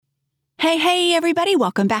Hey, everybody.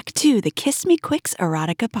 Welcome back to the Kiss Me Quicks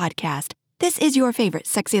Erotica podcast. This is your favorite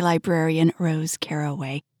sexy librarian, Rose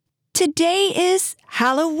Caraway. Today is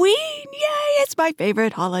Halloween. Yay, it's my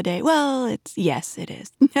favorite holiday. Well, yes, it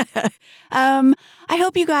is. I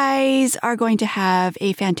hope you guys are going to have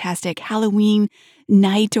a fantastic Halloween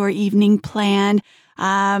night or evening planned.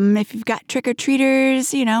 If you've got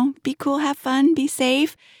trick-or-treaters, be cool, have fun, be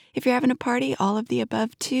safe. If you're having a party, all of the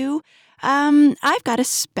above too. I've got a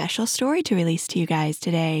special story to release to you guys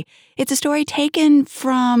today. It's a story taken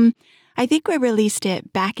from, I think we released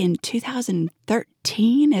it back in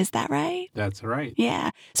 2013. Is that right? That's right.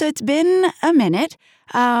 Yeah. So it's been a minute,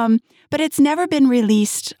 but it's never been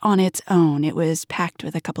released on its own. It was packed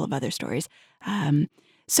with a couple of other stories.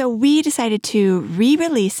 So we decided to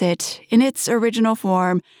re-release it in its original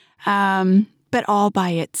form, but all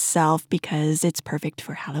by itself because it's perfect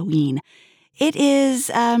for Halloween. It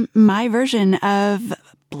is my version of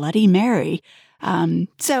Bloody Mary.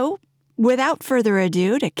 So without further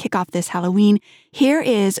ado, to kick off this Halloween, here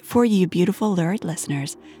is, for you beautiful lurid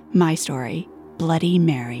listeners, my story, Bloody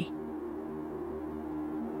Mary.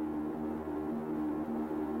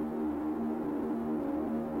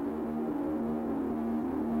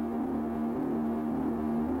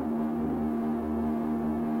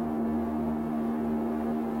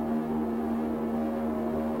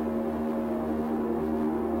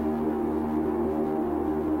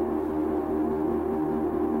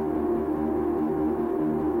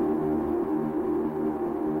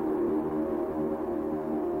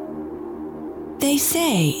 They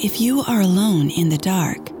say if you are alone in the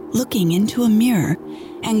dark, looking into a mirror,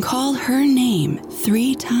 and call her name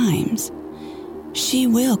 3 times, she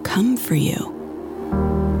will come for you.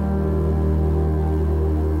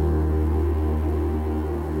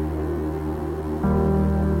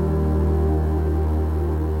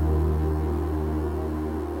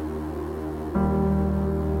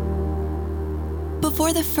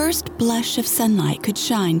 Before the first blush of sunlight could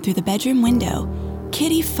shine through the bedroom window,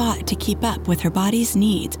 Kitty fought to keep up with her body's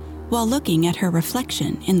needs while looking at her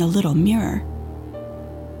reflection in the little mirror.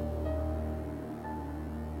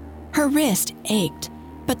 Her wrist ached,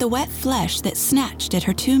 but the wet flesh that snatched at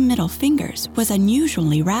her 2 middle fingers was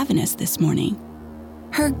unusually ravenous this morning.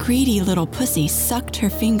 Her greedy little pussy sucked her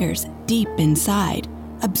fingers deep inside,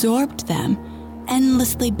 absorbed them,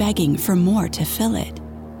 endlessly begging for more to fill it.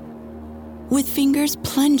 With fingers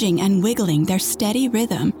plunging and wiggling their steady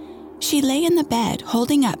rhythm, she lay in the bed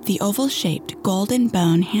holding up the oval-shaped golden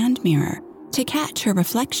bone hand mirror to catch her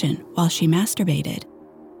reflection while she masturbated.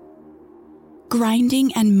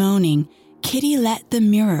 Grinding and moaning, Kitty let the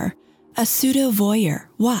mirror, a pseudo-voyeur,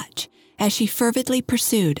 watch as she fervidly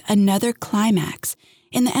pursued another climax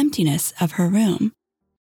in the emptiness of her room.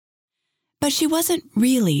 But she wasn't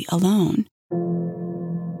really alone.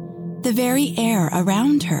 The very air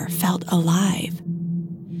around her felt alive.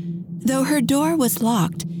 Though her door was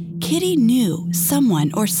locked, Kitty knew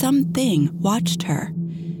someone or something watched her.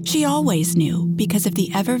 She always knew because of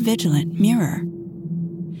the ever-vigilant mirror.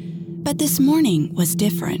 But this morning was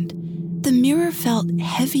different. The mirror felt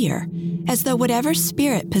heavier, as though whatever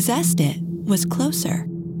spirit possessed it was closer,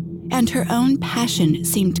 and her own passion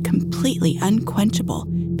seemed completely unquenchable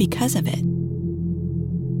because of it.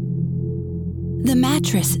 The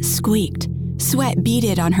mattress squeaked, sweat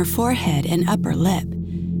beaded on her forehead and upper lip.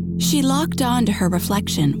 She locked on to her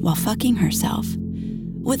reflection while fucking herself.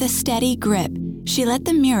 With a steady grip, she let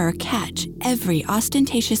the mirror catch every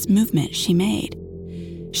ostentatious movement she made.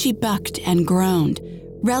 She bucked and groaned,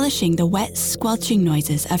 relishing the wet, squelching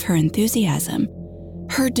noises of her enthusiasm,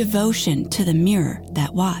 her devotion to the mirror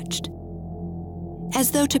that watched.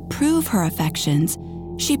 As though to prove her affections,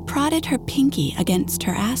 she prodded her pinky against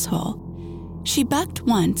her asshole. She bucked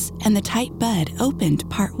once, and the tight bud opened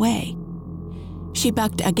part way. She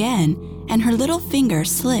bucked again, and her little finger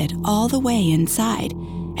slid all the way inside,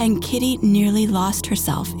 and Kitty nearly lost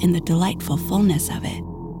herself in the delightful fullness of it.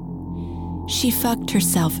 She fucked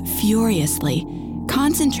herself furiously,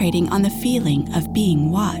 concentrating on the feeling of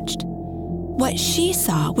being watched. What she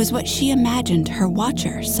saw was what she imagined her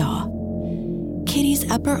watcher saw. Kitty's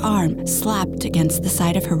upper arm slapped against the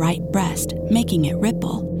side of her right breast, making it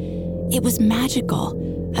ripple. It was magical,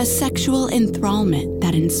 a sexual enthrallment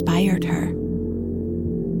that inspired her.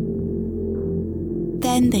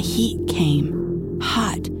 Then the heat came.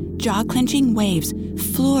 Hot, jaw-clenching waves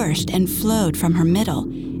flourished and flowed from her middle,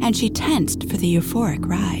 and she tensed for the euphoric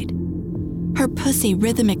ride. Her pussy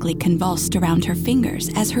rhythmically convulsed around her fingers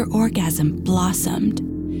as her orgasm blossomed.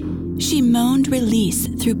 She moaned release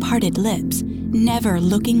through parted lips, never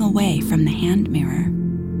looking away from the hand mirror.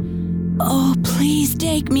 "Oh, please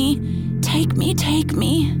take me, take me, take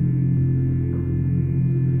me."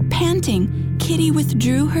 Panting, Kitty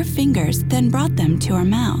withdrew her fingers, then brought them to her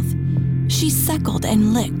mouth. She suckled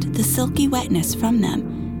and licked the silky wetness from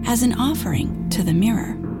them as an offering to the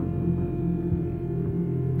mirror.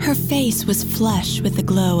 Her face was flush with the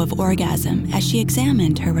glow of orgasm as she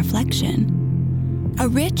examined her reflection. A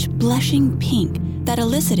rich, blushing pink that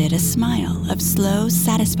elicited a smile of slow,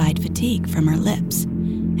 satisfied fatigue from her lips,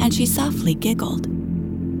 and she softly giggled.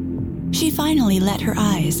 She finally let her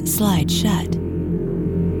eyes slide shut.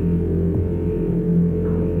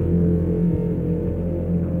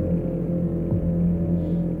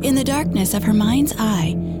 In the darkness of her mind's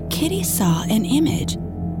eye, Kitty saw an image.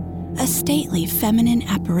 A stately feminine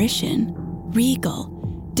apparition,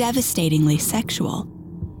 regal, devastatingly sexual.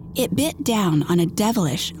 It bit down on a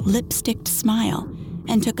devilish, lipsticked smile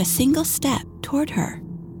and took a single step toward her.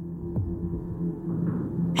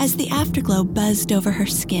 As the afterglow buzzed over her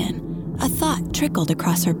skin, a thought trickled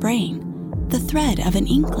across her brain, the thread of an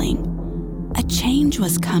inkling. A change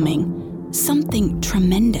was coming, something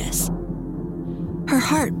tremendous. Her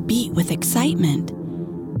heart beat with excitement.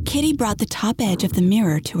 Kitty brought the top edge of the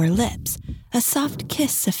mirror to her lips, a soft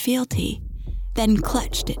kiss of fealty, then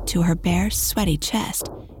clutched it to her bare, sweaty chest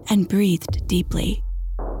and breathed deeply.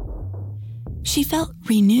 She felt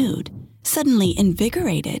renewed, suddenly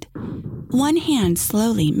invigorated. One hand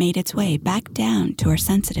slowly made its way back down to her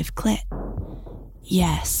sensitive clit.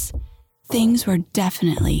 Yes, things were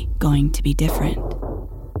definitely going to be different.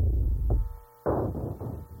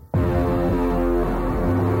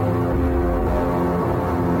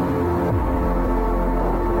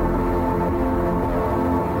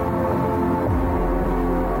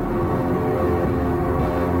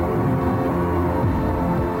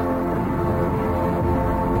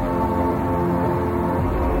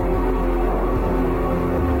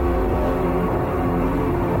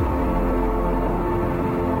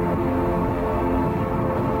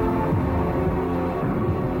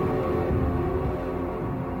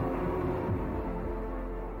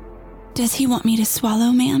 Does he want me to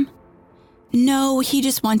swallow, ma'am? No, he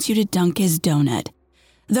just wants you to dunk his donut.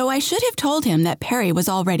 Though I should have told him that Perry was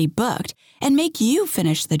already booked and make you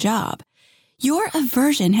finish the job. Your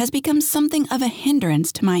aversion has become something of a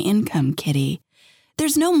hindrance to my income, Kitty.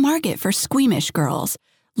 There's no market for squeamish girls,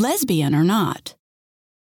 lesbian or not.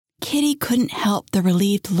 Kitty couldn't help the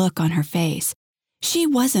relieved look on her face. She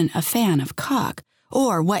wasn't a fan of cock,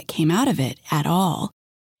 or what came out of it at all.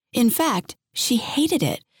 In fact, she hated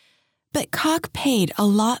it. But cock paid a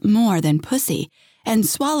lot more than pussy, and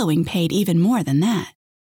swallowing paid even more than that.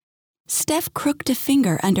 Steph crooked a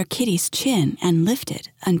finger under Kitty's chin and lifted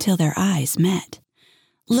until their eyes met.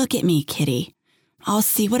 Look at me, Kitty. I'll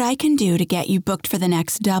see what I can do to get you booked for the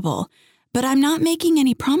next double, but I'm not making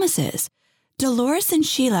any promises. Dolores and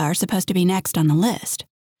Sheila are supposed to be next on the list.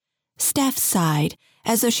 Steph sighed,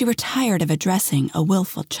 as though she were tired of addressing a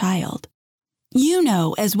willful child. You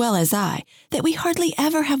know as well as I that we hardly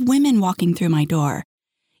ever have women walking through my door.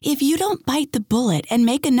 If you don't bite the bullet and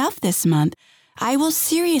make enough this month, I will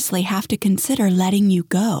seriously have to consider letting you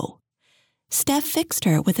go. Steph fixed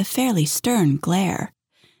her with a fairly stern glare.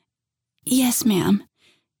 Yes, ma'am.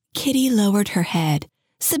 Kitty lowered her head,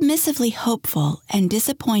 submissively hopeful and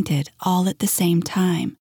disappointed all at the same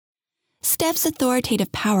time. Steph's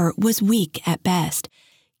authoritative power was weak at best.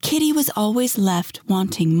 Kitty was always left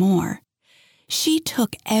wanting more. She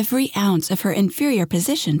took every ounce of her inferior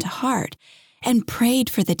position to heart and prayed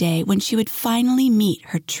for the day when she would finally meet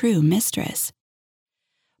her true mistress.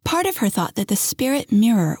 Part of her thought that the spirit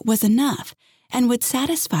mirror was enough and would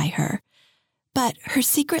satisfy her, but her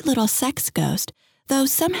secret little sex ghost, though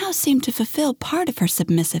somehow seemed to fulfill part of her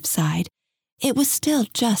submissive side, it was still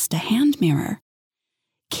just a hand mirror.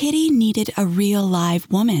 Kitty needed a real live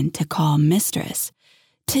woman to call mistress,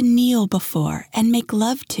 to kneel before and make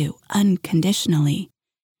love to unconditionally.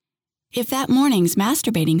 If that morning's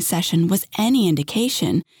masturbating session was any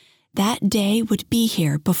indication, that day would be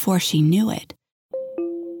here before she knew it.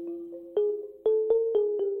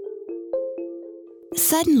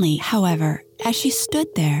 Suddenly, however, as she stood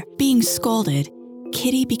there, being scolded,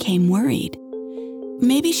 Kitty became worried.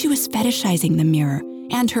 Maybe she was fetishizing the mirror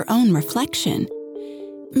and her own reflection.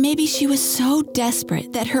 Maybe she was so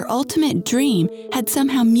desperate that her ultimate dream had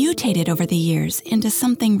somehow mutated over the years into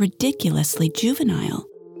something ridiculously juvenile.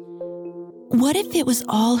 What if it was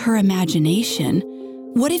all her imagination?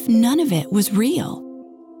 What if none of it was real?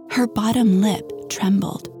 Her bottom lip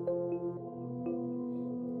trembled.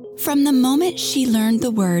 From the moment she learned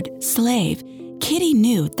the word slave, Kitty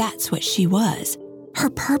knew that's what she was. Her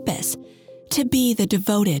purpose, to be the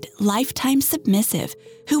devoted, lifetime submissive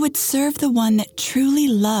who would serve the one that truly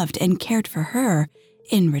loved and cared for her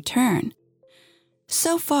in return.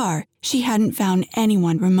 So far, she hadn't found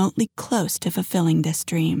anyone remotely close to fulfilling this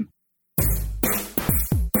dream.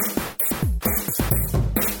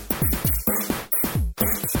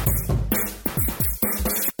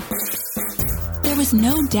 There was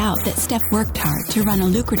no doubt that Steph worked hard to run a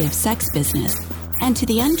lucrative sex business, and to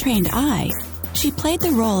the untrained eye, she played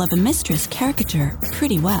the role of a mistress caricature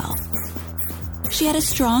pretty well. She had a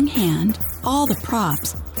strong hand, all the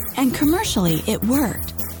props, and commercially it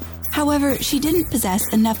worked. However, she didn't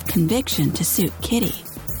possess enough conviction to suit Kitty.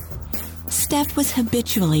 Steph was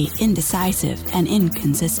habitually indecisive and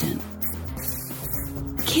inconsistent.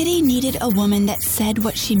 Kitty needed a woman that said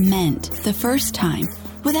what she meant the first time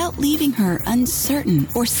without leaving her uncertain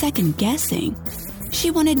or second-guessing. She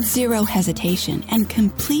wanted zero hesitation and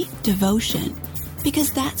complete devotion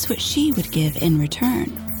because that's what she would give in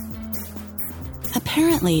return.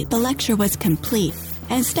 Apparently, the lecture was complete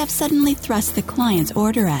and Steph suddenly thrust the client's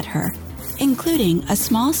order at her, including a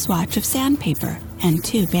small swatch of sandpaper and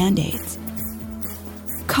 2 Band-Aids.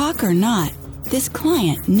 Cock or not, this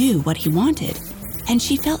client knew what he wanted, and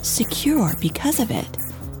she felt secure because of it.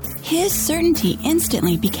 His certainty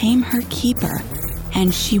instantly became her keeper,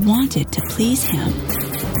 and she wanted to please him.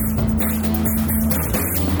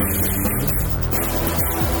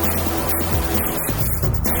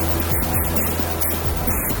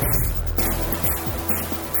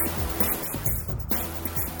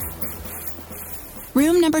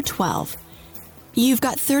 Room number 12. You've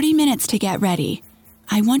got 30 minutes to get ready.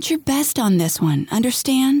 I want your best on this one,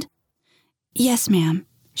 understand? Yes, ma'am.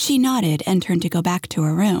 She nodded and turned to go back to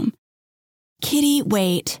her room. Kitty,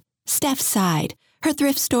 wait. Steph sighed. Her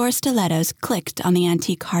thrift store stilettos clicked on the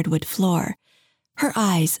antique hardwood floor. Her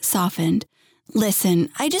eyes softened. Listen,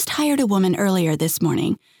 I just hired a woman earlier this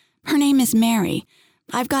morning. Her name is Mary.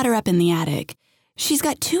 I've got her up in the attic. She's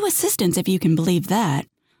got 2 assistants, if you can believe that.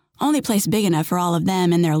 Only place big enough for all of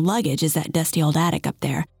them and their luggage is that dusty old attic up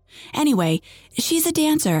there. Anyway, she's a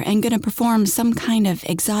dancer and gonna perform some kind of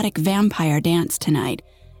exotic vampire dance tonight,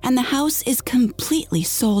 and the house is completely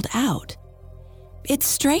sold out. It's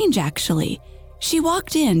strange, actually. She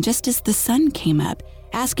walked in just as the sun came up,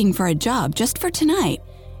 asking for a job just for tonight,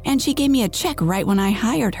 and she gave me a check right when I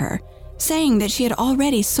hired her, saying that she had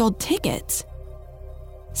already sold tickets.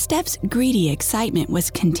 Steph's greedy excitement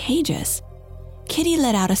was contagious. Kitty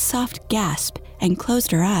let out a soft gasp and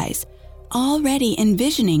closed her eyes, already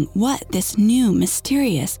envisioning what this new,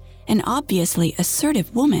 mysterious, and obviously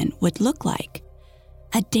assertive woman would look like.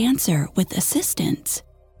 A dancer with assistants.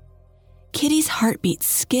 Kitty's heartbeat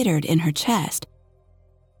skittered in her chest.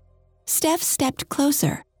 Steph stepped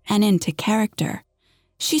closer and into character.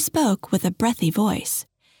 She spoke with a breathy voice.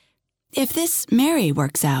 If this Mary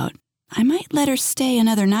works out, I might let her stay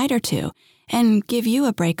another night or 2 and give you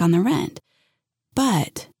a break on the rent.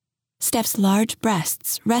 But Steph's large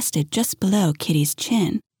breasts rested just below Kitty's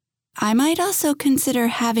chin. I might also consider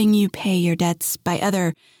having you pay your debts by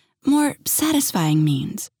other, more satisfying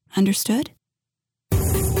means. Understood?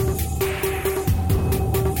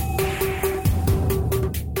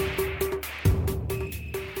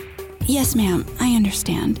 Yes, ma'am, I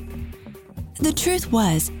understand. The truth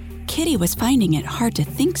was, Kitty was finding it hard to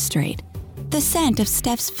think straight. The scent of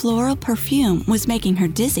Steph's floral perfume was making her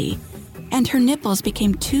dizzy, and her nipples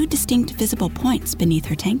became 2 distinct visible points beneath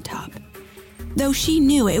her tank top. Though she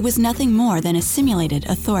knew it was nothing more than a simulated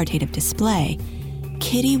authoritative display,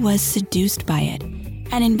 Kitty was seduced by it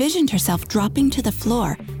and envisioned herself dropping to the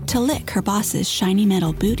floor to lick her boss's shiny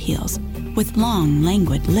metal boot heels with long,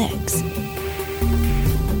 languid licks.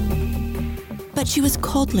 But she was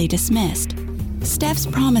coldly dismissed. Steph's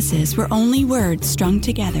promises were only words strung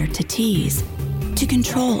together to tease, to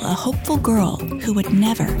control a hopeful girl who would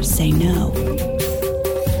never say no.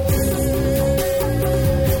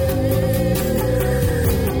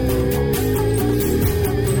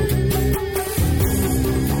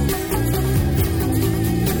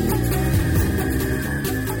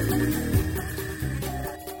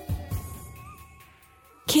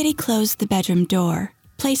 Kitty closed the bedroom door,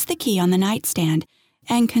 placed the key on the nightstand,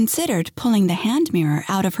 and considered pulling the hand mirror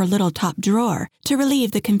out of her little top drawer to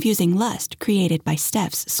relieve the confusing lust created by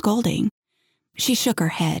Steph's scolding. She shook her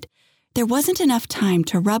head. There wasn't enough time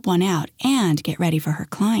to rub one out and get ready for her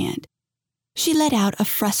client. She let out a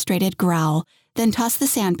frustrated growl, then tossed the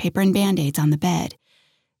sandpaper and Band-Aids on the bed.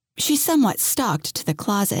 She somewhat stalked to the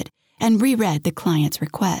closet and reread the client's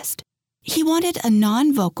request. He wanted a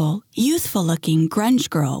non-vocal, youthful-looking grunge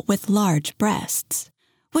girl with large breasts,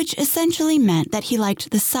 which essentially meant that he liked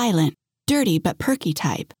the silent, dirty but perky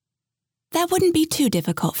type. That wouldn't be too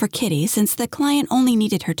difficult for Kitty since the client only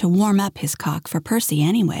needed her to warm up his cock for Percy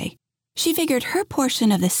anyway. She figured her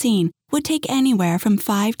portion of the scene would take anywhere from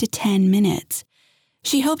 5 to 10 minutes.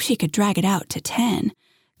 She hoped she could drag it out to 10.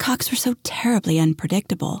 Cocks were so terribly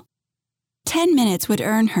unpredictable. 10 minutes would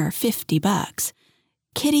earn her $50.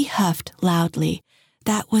 Kitty huffed loudly.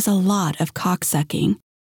 That was a lot of cocksucking.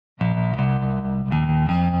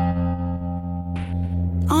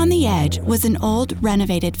 On the edge was an old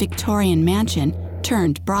renovated Victorian mansion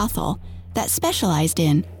turned brothel that specialized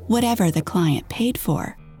in whatever the client paid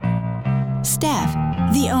for. Steph,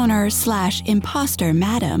 the owner/imposter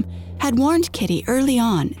madam, had warned Kitty early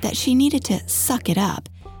on that she needed to suck it up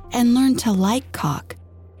and learn to like cock.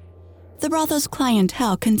 The brothel's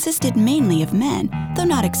clientele consisted mainly of men, though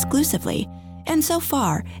not exclusively, and so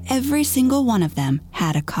far, every single one of them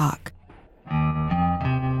had a cock.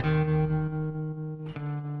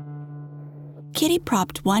 Kitty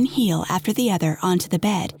propped one heel after the other onto the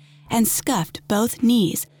bed and scuffed both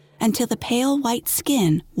knees until the pale white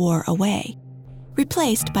skin wore away,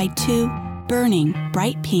 replaced by 2 burning,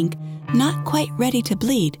 bright pink, not quite ready to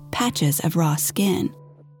bleed patches of raw skin.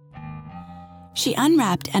 She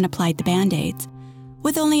unwrapped and applied the Band-Aids.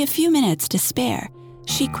 With only a few minutes to spare,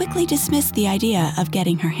 she quickly dismissed the idea of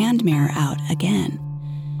getting her hand mirror out again.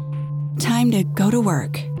 Time to go to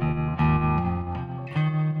work.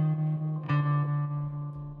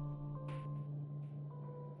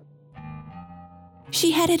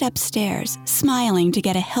 She headed upstairs, smiling to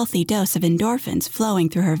get a healthy dose of endorphins flowing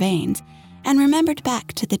through her veins, and remembered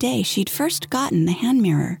back to the day she'd first gotten the hand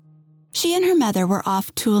mirror. She and her mother were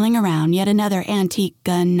off tooling around yet another antique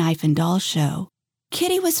gun, knife, and doll show.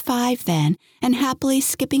 Kitty was 5 then and happily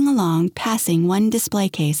skipping along, passing one display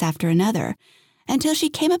case after another, until she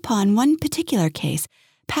came upon one particular case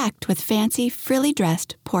packed with fancy,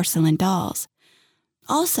 frilly-dressed porcelain dolls.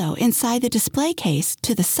 Also, inside the display case,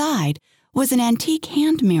 to the side, was an antique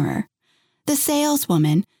hand mirror. The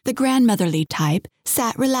saleswoman, the grandmotherly type,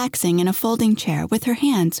 sat relaxing in a folding chair with her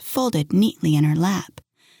hands folded neatly in her lap.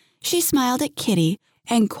 She smiled at Kitty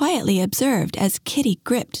and quietly observed as Kitty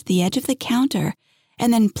gripped the edge of the counter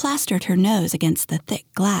and then plastered her nose against the thick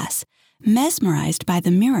glass, mesmerized by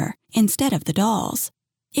the mirror instead of the dolls.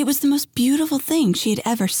 It was the most beautiful thing she had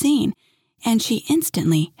ever seen, and she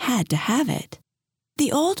instantly had to have it.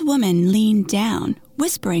 The old woman leaned down,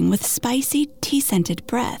 whispering with spicy, tea-scented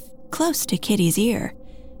breath close to Kitty's ear.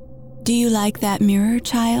 "Do you like that mirror,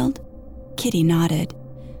 child?" Kitty nodded.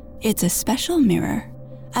 "It's a special mirror.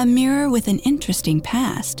 A mirror with an interesting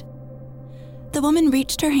past." The woman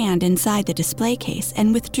reached her hand inside the display case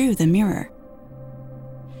and withdrew the mirror.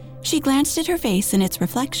 She glanced at her face in its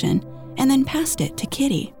reflection and then passed it to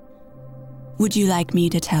Kitty. "Would you like me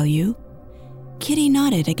to tell you?" Kitty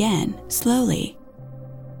nodded again, slowly.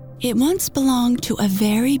 "It once belonged to a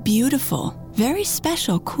very beautiful, very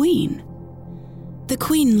special queen. The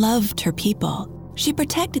queen loved her people. She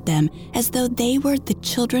protected them as though they were the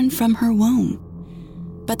children from her womb.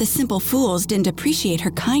 But the simple fools didn't appreciate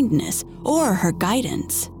her kindness or her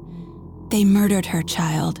guidance. They murdered her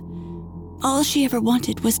child. All she ever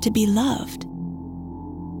wanted was to be loved.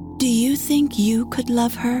 Do you think you could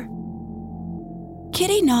love her?"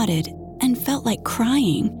 Kitty nodded and felt like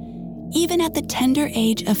crying. Even at the tender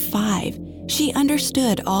age of 5, she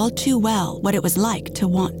understood all too well what it was like to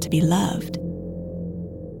want to be loved.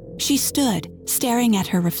 She stood, staring at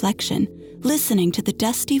her reflection, listening to the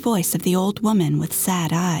dusty voice of the old woman with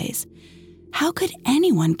sad eyes. How could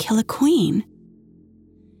anyone kill a queen?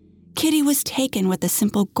 Kitty was taken with the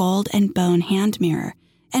simple gold and bone hand mirror,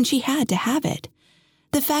 and she had to have it.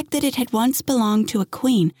 The fact that it had once belonged to a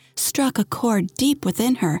queen struck a chord deep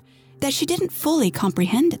within her that she didn't fully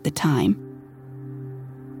comprehend at the time.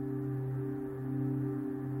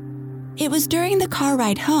 It was during the car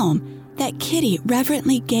ride home that Kitty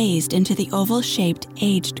reverently gazed into the oval-shaped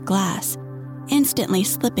aged glass, instantly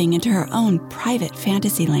slipping into her own private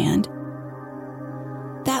fantasy land.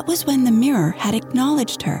 That was when the mirror had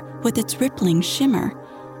acknowledged her with its rippling shimmer,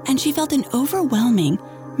 and she felt an overwhelming,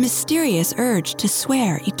 mysterious urge to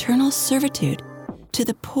swear eternal servitude to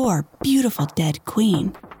the poor, beautiful dead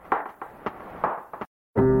queen.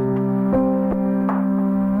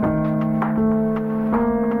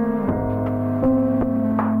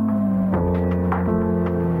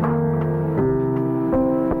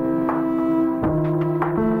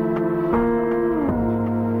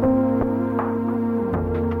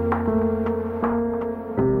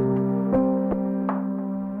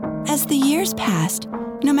 As the years passed,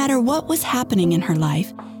 no matter what was happening in her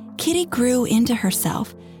life, Kitty grew into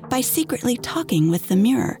herself by secretly talking with the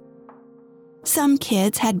mirror. Some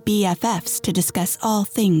kids had BFFs to discuss all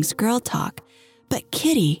things girl talk, but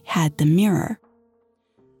Kitty had the mirror.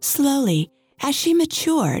 Slowly, as she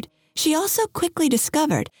matured, She also quickly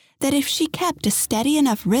discovered that if she kept a steady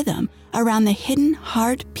enough rhythm around the hidden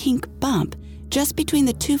hard pink bump just between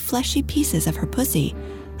the two fleshy pieces of her pussy,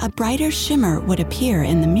 a brighter shimmer would appear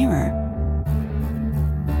in the mirror.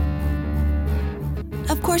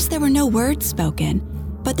 Of course, there were no words spoken,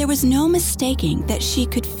 but there was no mistaking that she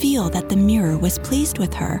could feel that the mirror was pleased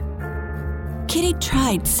with her. Kitty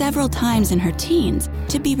tried several times in her teens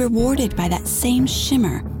to be rewarded by that same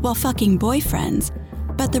shimmer while fucking boyfriends,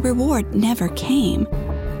 but the reward never came.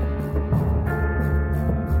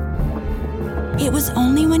 It was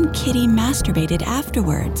only when Kitty masturbated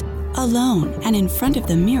afterwards, alone and in front of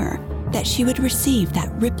the mirror, that she would receive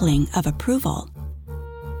that rippling of approval.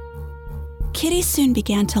 Kitty soon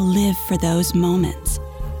began to live for those moments.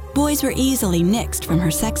 Boys were easily nixed from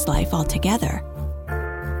her sex life altogether.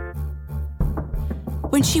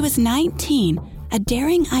 When she was 19, a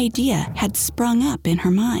daring idea had sprung up in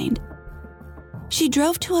her mind. She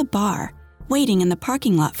drove to a bar, waiting in the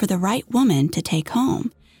parking lot for the right woman to take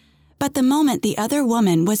home. But the moment the other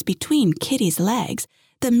woman was between Kitty's legs,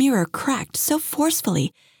 the mirror cracked so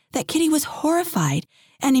forcefully that Kitty was horrified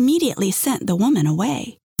and immediately sent the woman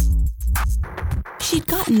away. She'd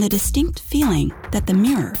gotten the distinct feeling that the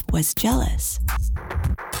mirror was jealous.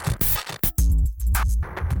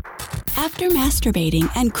 After masturbating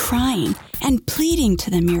and crying and pleading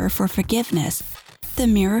to the mirror for forgiveness, the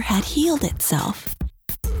mirror had healed itself.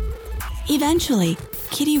 Eventually,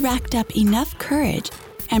 Kitty racked up enough courage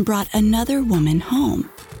and brought another woman home.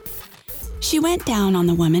 She went down on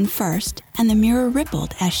the woman first, and the mirror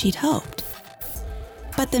rippled as she'd hoped.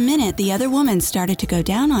 But the minute the other woman started to go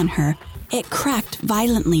down on her, it cracked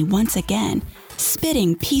violently once again,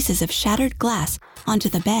 spitting pieces of shattered glass onto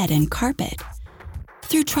the bed and carpet.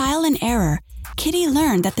 Through trial and error, Kitty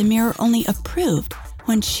learned that the mirror only approved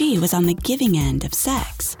when she was on the giving end of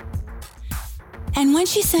sex. And when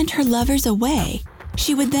she sent her lovers away,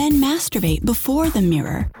 she would then masturbate before the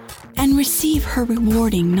mirror and receive her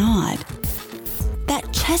rewarding nod.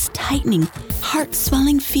 That chest-tightening,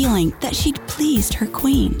 heart-swelling feeling that she'd pleased her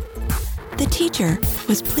queen. The teacher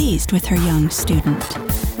was pleased with her young student.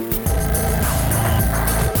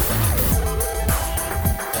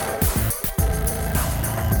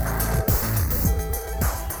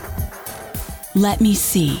 Let me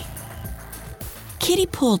see. Kitty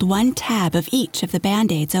pulled one tab of each of the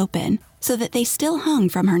Band-Aids open so that they still hung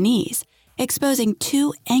from her knees, exposing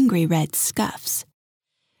two angry red scuffs.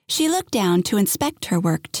 She looked down to inspect her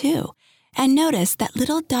work too, and noticed that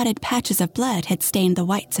little dotted patches of blood had stained the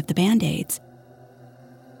whites of the Band-Aids.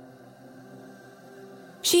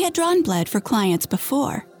 She had drawn blood for clients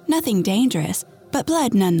before, nothing dangerous, but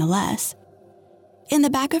blood nonetheless. In the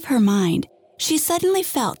back of her mind, she suddenly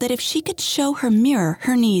felt that if she could show her mirror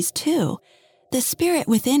her knees too, the spirit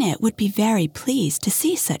within it would be very pleased to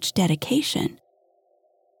see such dedication.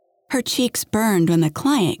 Her cheeks burned when the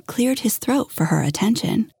client cleared his throat for her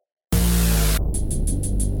attention.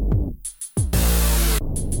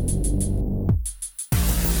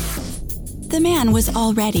 The man was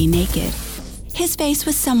already naked. His face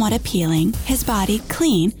was somewhat appealing, his body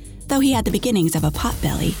clean, though he had the beginnings of a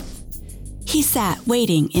potbelly. He sat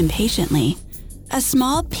waiting impatiently. A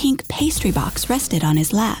small pink pastry box rested on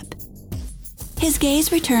his lap. His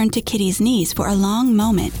gaze returned to Kitty's knees for a long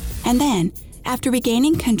moment, and then, after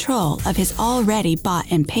regaining control of his already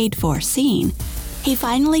bought and paid for scene, he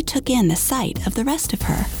finally took in the sight of the rest of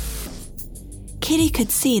her. Kitty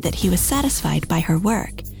could see that he was satisfied by her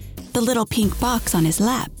work. The little pink box on his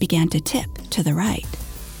lap began to tip to the right.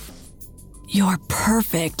 "You're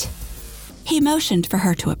perfect." He motioned for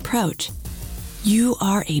her to approach. "You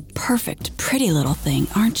are a perfect, pretty little thing,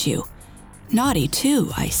 aren't you? Naughty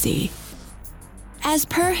too, I see." As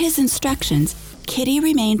per his instructions, Kitty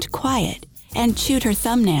remained quiet and chewed her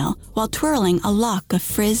thumbnail while twirling a lock of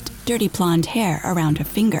frizzed, dirty blonde hair around her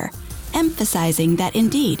finger, emphasizing that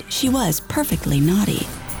indeed she was perfectly naughty.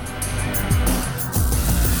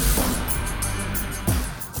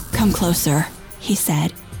 "Come closer," he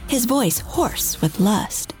said, his voice hoarse with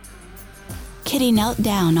lust. Kitty knelt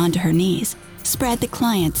down onto her knees, spread the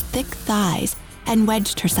client's thick thighs, and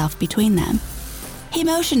wedged herself between them. He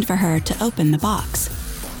motioned for her to open the box.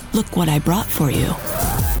 "Look what I brought for you."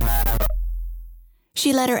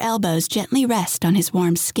 She let her elbows gently rest on his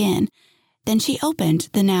warm skin. Then she opened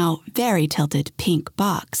the now very tilted pink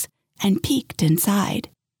box and peeked inside.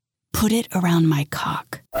 "Put it around my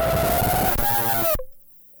cock."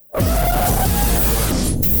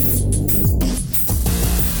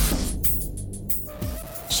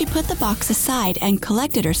 She put the box aside and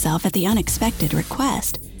collected herself at the unexpected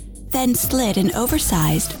request, then slid an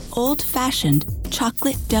oversized, old-fashioned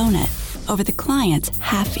chocolate donut over the client's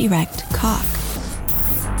half-erect cock.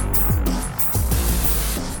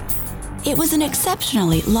 It was an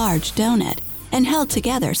exceptionally large donut and held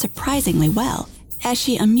together surprisingly well as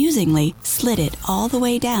she amusingly slid it all the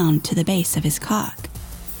way down to the base of his cock.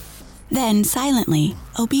 Then silently,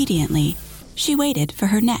 obediently, she waited for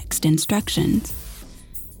her next instructions.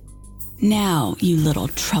 "Now, you little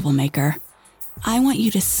troublemaker, I want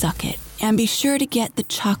you to suck it and be sure to get the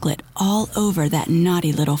chocolate all over that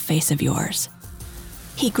naughty little face of yours."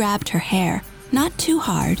 He grabbed her hair, not too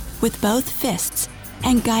hard, with both fists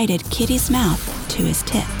and guided Kitty's mouth to his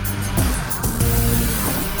tip.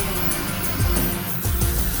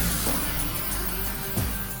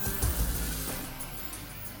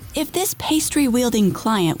 If this pastry-wielding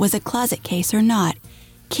client was a closet case or not,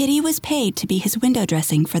 Kitty was paid to be his window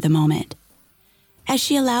dressing for the moment. As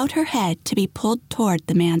she allowed her head to be pulled toward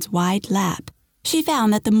the man's wide lap, she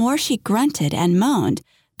found that the more she grunted and moaned,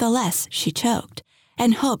 the less she choked,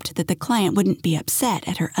 and hoped that the client wouldn't be upset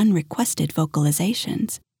at her unrequested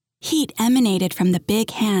vocalizations. Heat emanated from the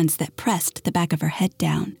big hands that pressed the back of her head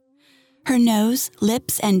down. Her nose,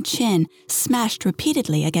 lips, and chin smashed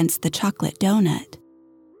repeatedly against the chocolate donut.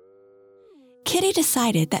 Kitty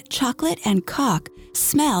decided that chocolate and cock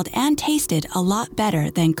smelled and tasted a lot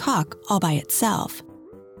better than cock all by itself.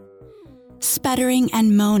 Sputtering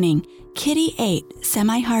and moaning, Kitty ate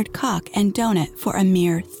semi-hard cock and donut for a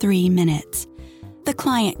mere 3 minutes. The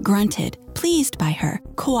client grunted, pleased by her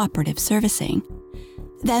cooperative servicing.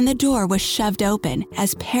 Then the door was shoved open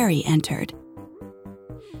as Perry entered.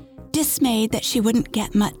 Dismayed that she wouldn't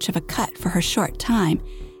get much of a cut for her short time,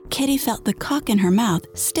 Kitty felt the cock in her mouth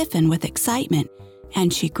stiffen with excitement,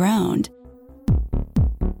 and she groaned.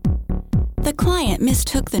 The client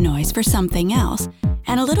mistook the noise for something else,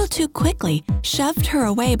 and a little too quickly shoved her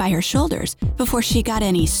away by her shoulders before she got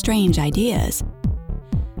any strange ideas.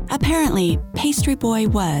 Apparently, Pastry Boy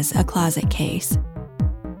was a closet case.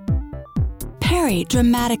 Perry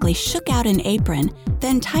dramatically shook out an apron,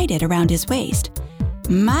 then tied it around his waist.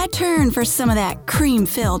 "My turn for some of that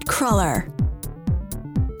cream-filled cruller."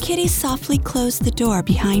 Kitty softly closed the door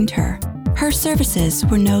behind her. Her services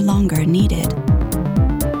were no longer needed.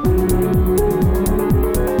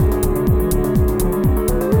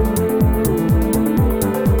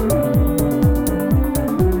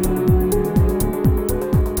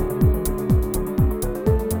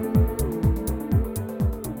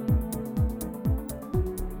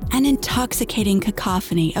 An intoxicating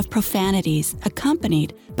cacophony of profanities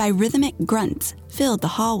accompanied by rhythmic grunts filled the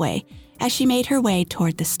hallway as she made her way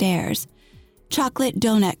toward the stairs. Chocolate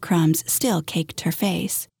donut crumbs still caked her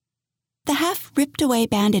face. The half-ripped-away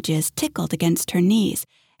bandages tickled against her knees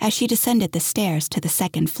as she descended the stairs to the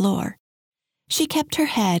second floor. She kept her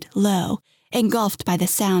head low, engulfed by the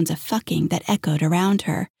sounds of fucking that echoed around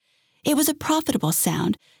her. It was a profitable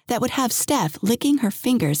sound that would have Steph licking her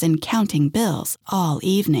fingers and counting bills all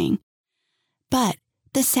evening. But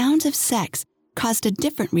the sounds of sex caused a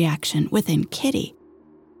different reaction within Kitty.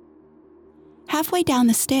 Halfway down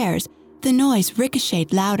the stairs, the noise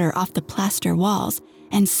ricocheted louder off the plaster walls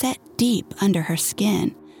and set deep under her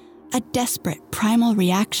skin. A desperate primal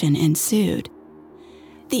reaction ensued.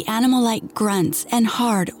 The animal-like grunts and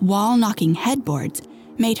hard wall-knocking headboards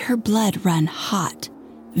made her blood run hot,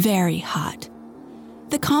 very hot.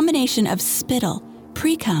 The combination of spittle,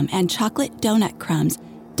 pre-cum, and chocolate donut crumbs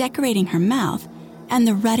decorating her mouth and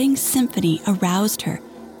the rutting symphony aroused her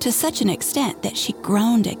to such an extent that she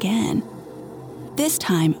groaned again. This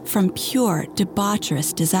time from pure,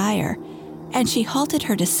 debaucherous desire, and she halted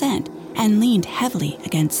her descent and leaned heavily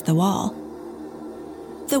against the wall.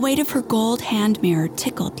 The weight of her gold hand mirror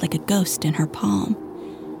tickled like a ghost in her palm.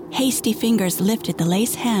 Hasty fingers lifted the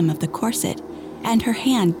lace hem of the corset, and her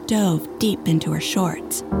hand dove deep into her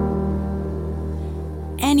shorts.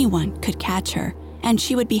 Anyone could catch her, and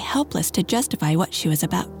she would be helpless to justify what she was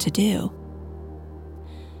about to do.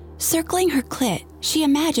 Circling her clit, she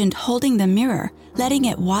imagined holding the mirror, letting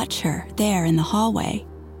it watch her there in the hallway.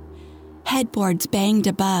 Headboards banged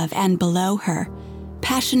above and below her.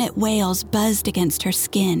 Passionate wails buzzed against her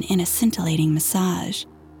skin in a scintillating massage.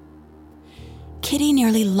 Kitty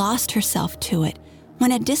nearly lost herself to it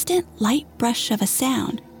when a distant light brush of a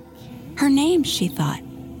sound. Her name, she thought,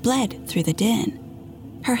 bled through the din.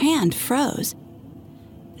 Her hand froze.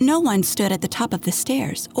 No one stood at the top of the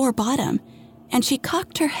stairs or bottom, and she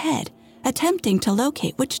cocked her head, attempting to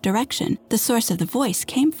locate which direction the source of the voice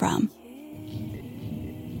came from.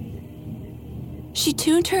 She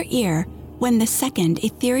tuned her ear when the second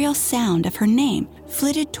ethereal sound of her name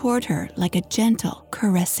flitted toward her like a gentle,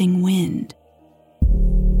 caressing wind.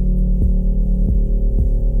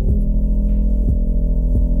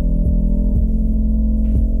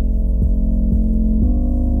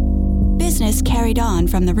 business carried on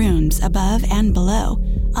from the rooms above and below,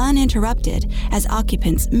 uninterrupted as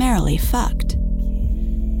occupants merrily fucked.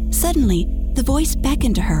 Suddenly, the voice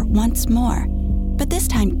beckoned to her once more, but this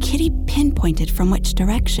time Kitty pinpointed from which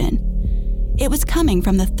direction. It was coming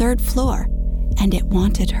from the 3rd floor, and it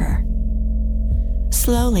wanted her.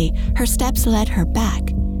 Slowly, her steps led her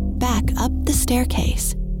back up the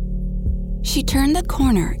staircase. She turned the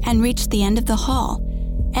corner and reached the end of the hall,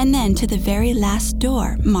 and then to the very last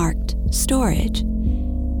door marked storage.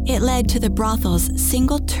 It led to the brothel's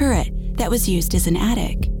single turret that was used as an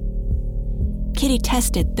attic. Kitty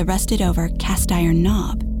tested the rusted-over cast-iron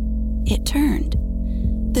knob. It turned.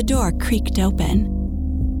 The door creaked open.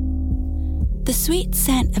 The sweet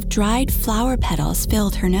scent of dried flower petals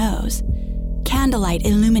filled her nose. Candlelight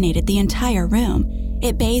illuminated the entire room.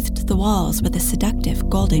 It bathed the walls with a seductive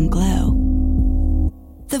golden glow.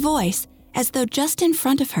 The voice, as though just in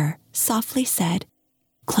front of her, softly said,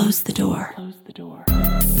 "Close the door." Close the door.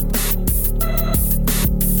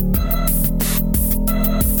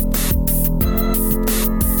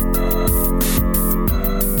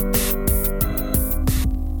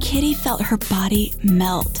 Kitty felt her body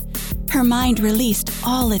melt. Her mind released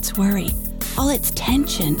all its worry, all its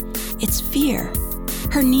tension, its fear.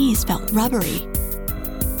 Her knees felt rubbery.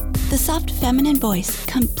 The soft feminine voice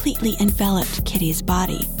completely enveloped Kitty's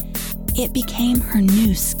body. It became her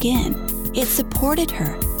new skin. It supported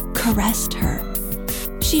her, caressed her.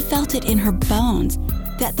 She felt it in her bones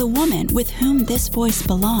that the woman with whom this voice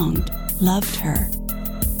belonged loved her.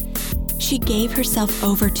 She gave herself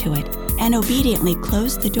over to it and obediently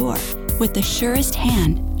closed the door with the surest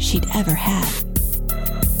hand she'd ever had.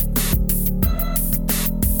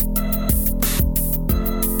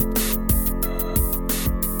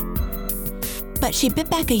 But she bit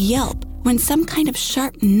back a yelp when some kind of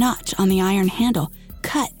sharp notch on the iron handle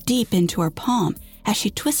cut deep into her palm as she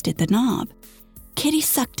twisted the knob. Kitty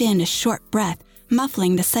sucked in a short breath,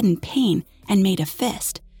 muffling the sudden pain, and made a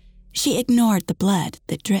fist. She ignored the blood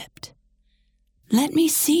that dripped. "Let me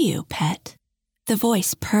see you, pet." The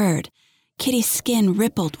voice purred. Kitty's skin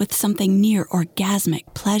rippled with something near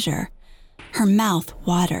orgasmic pleasure. Her mouth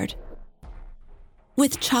watered.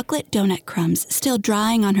 With chocolate donut crumbs still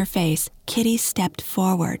drying on her face, Kitty stepped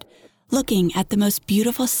forward, looking at the most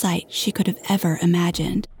beautiful sight she could have ever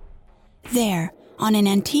imagined. There, on an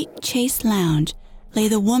antique chase lounge, lay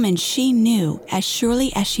the woman she knew as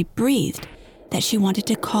surely as she breathed that she wanted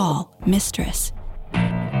to call mistress.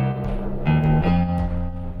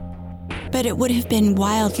 But it would have been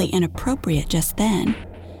wildly inappropriate just then.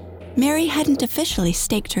 Mary hadn't officially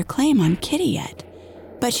staked her claim on Kitty yet,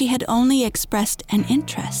 but she had only expressed an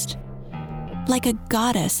interest. Like a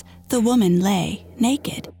goddess, the woman lay,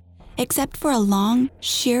 naked, except for a long,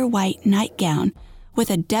 sheer white nightgown with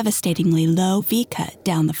a devastatingly low V-cut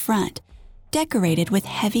down the front, decorated with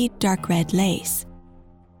heavy dark red lace.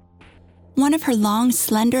 One of her long,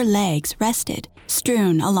 slender legs rested,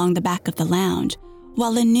 strewn along the back of the lounge,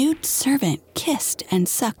 while a nude servant kissed and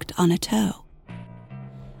sucked on a toe.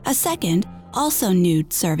 A second, also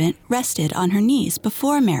nude servant rested on her knees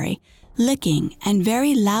before Mary, licking and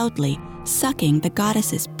very loudly sucking the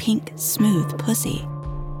goddess's pink, smooth pussy.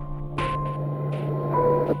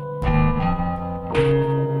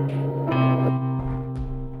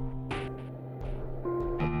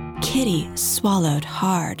 Kitty swallowed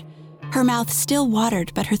hard. Her mouth still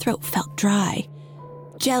watered, but her throat felt dry.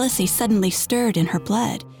 Jealousy suddenly stirred in her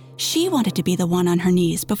blood. She wanted to be the one on her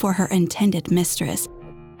knees before her intended mistress.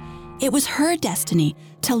 It was her destiny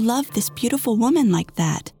to love this beautiful woman like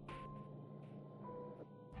that.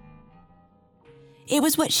 It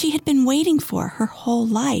was what she had been waiting for her whole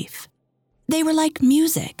life. They were like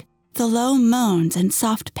music, the low moans and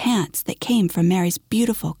soft pants that came from Mary's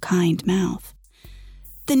beautiful, kind mouth.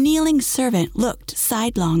 The kneeling servant looked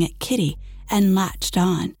sidelong at Kitty and latched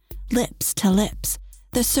on, lips to lips.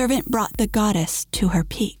 The servant brought the goddess to her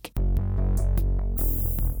peak.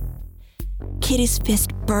 Kitty's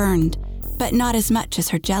fist burned, but not as much as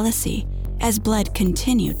her jealousy, as blood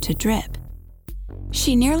continued to drip.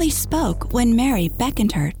 She nearly spoke when Mary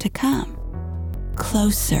beckoned her to come.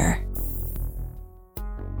 Closer.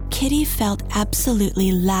 Kitty felt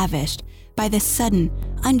absolutely lavished by the sudden,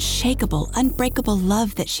 unshakable, unbreakable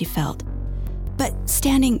love that she felt. But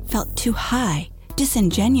standing felt too high,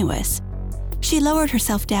 disingenuous. She lowered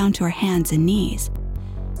herself down to her hands and knees.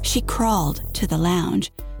 She crawled to the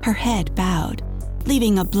lounge, her head bowed,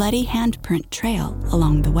 leaving a bloody handprint trail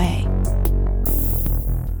along the way.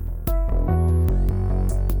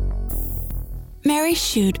 Mary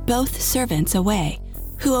shooed both servants away,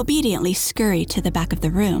 who obediently scurried to the back of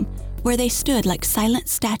the room, where they stood like silent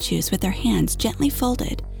statues with their hands gently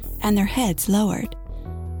folded, and their heads lowered.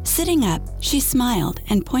 Sitting up, she smiled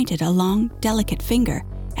and pointed a long, delicate finger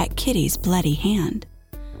at Kitty's bloody hand.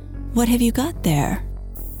 "What have you got there?"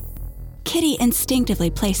 Kitty instinctively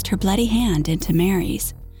placed her bloody hand into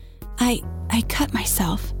Mary's. I cut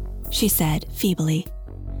myself," she said feebly.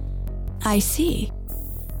 "I see."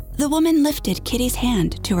 The woman lifted Kitty's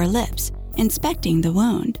hand to her lips, inspecting the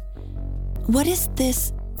wound. "What is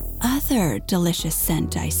this other delicious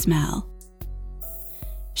scent I smell?"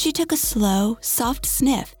 She took a slow, soft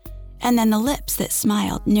sniff, and then the lips that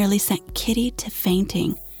smiled nearly sent Kitty to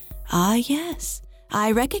fainting. "Ah, yes,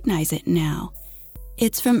 I recognize it now.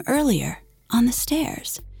 It's from earlier, on the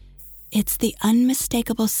stairs. It's the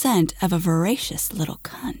unmistakable scent of a voracious little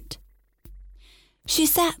cunt." She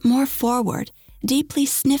sat more forward, deeply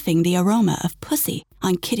sniffing the aroma of pussy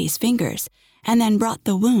on Kitty's fingers, and then brought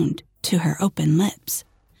the wound to her open lips.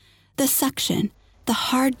 The suction, the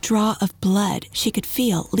hard draw of blood she could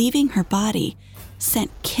feel leaving her body,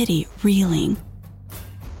 sent Kitty reeling.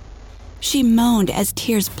 She moaned as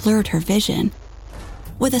tears blurred her vision.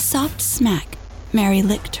 With a soft smack, Mary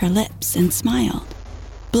licked her lips and smiled.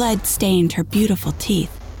 Blood stained her beautiful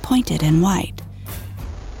teeth, pointed and white.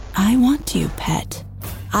 "I want you, pet.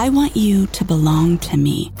 I want you to belong to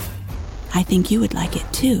me. I think you would like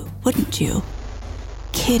it too, wouldn't you?"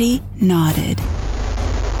 Kitty nodded.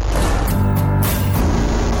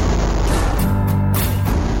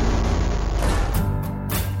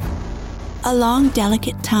 A long,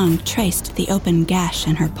 delicate tongue traced the open gash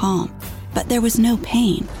in her palm, but there was no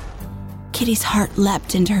pain. Kitty's heart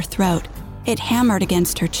leapt into her throat. It hammered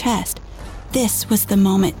against her chest. This was the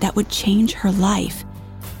moment that would change her life.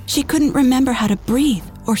 She couldn't remember how to breathe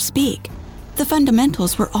or speak. The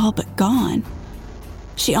fundamentals were all but gone.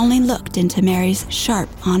 She only looked into Mary's sharp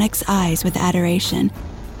onyx eyes with adoration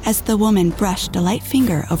as the woman brushed a light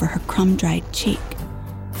finger over her crumb-dried cheek.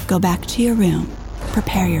 "Go back to your room.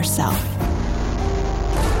 Prepare yourself."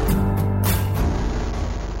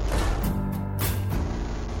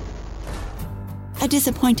 A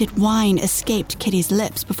disappointed whine escaped Kitty's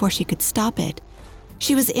lips before she could stop it.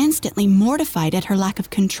 She was instantly mortified at her lack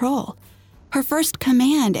of control. Her first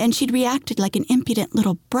command, and she'd reacted like an impudent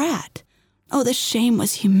little brat. Oh, the shame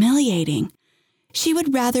was humiliating. She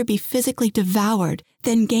would rather be physically devoured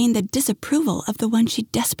than gain the disapproval of the one she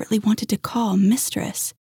desperately wanted to call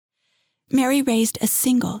mistress. Mary raised a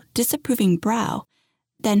single, disapproving brow,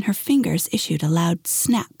 then her fingers issued a loud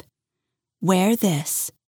snap. "Wear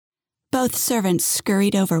this." Both servants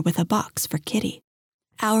scurried over with a box for Kitty.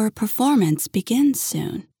 "Our performance begins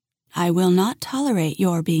soon. I will not tolerate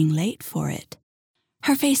your being late for it."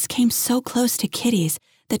 Her face came so close to Kitty's,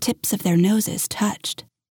 the tips of their noses touched.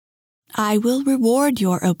 "I will reward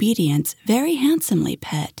your obedience very handsomely,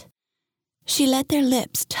 pet." She let their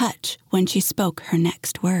lips touch when she spoke her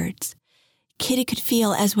next words. Kitty could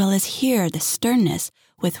feel as well as hear the sternness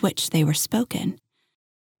with which they were spoken.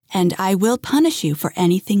 "And I will punish you for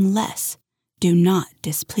anything less. Do not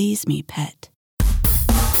displease me, pet."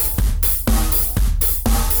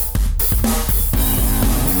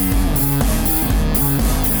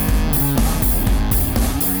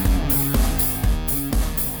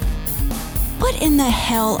 "What in the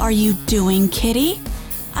hell are you doing, Kitty?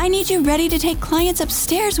 I need you ready to take clients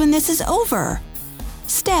upstairs when this is over."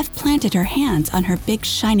 Steph planted her hands on her big,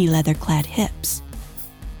 shiny leather-clad hips.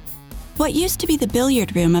 What used to be the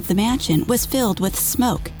billiard room of the mansion was filled with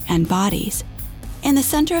smoke and bodies. In the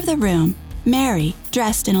center of the room, Mary,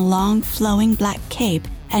 dressed in a long, flowing black cape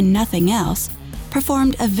and nothing else,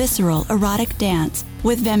 performed a visceral, erotic dance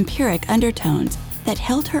with vampiric undertones that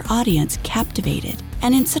held her audience captivated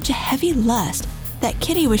and in such a heavy lust that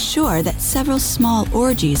Kitty was sure that several small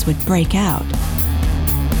orgies would break out.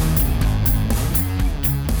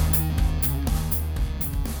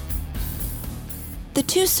 The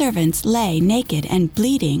two servants lay naked and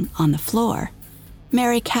bleeding on the floor.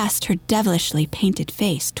 Mary cast her devilishly painted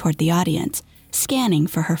face toward the audience, scanning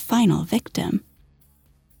for her final victim.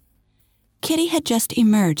 Kitty had just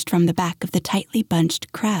emerged from the back of the tightly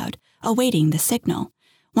bunched crowd, awaiting the signal,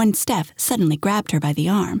 when Steph suddenly grabbed her by the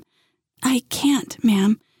arm. "I can't,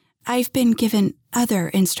 ma'am. I've been given other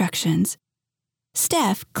instructions."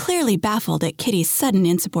 Steph, clearly baffled at Kitty's sudden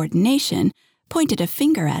insubordination, pointed a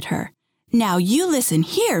finger at her. "Now you listen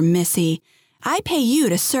here, missy. I pay you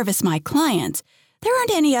to service my clients. There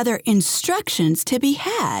aren't any other instructions to be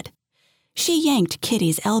had." She yanked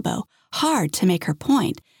Kitty's elbow, hard to make her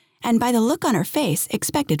point, and by the look on her face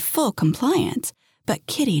expected full compliance, but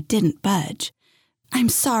Kitty didn't budge. "I'm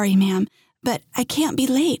sorry, ma'am, but I can't be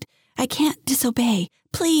late. I can't disobey.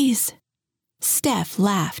 Please." Steph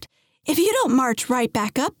laughed. If you don't march right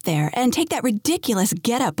back up there and take that ridiculous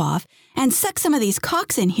getup off and suck some of these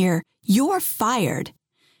cocks in here, you're fired."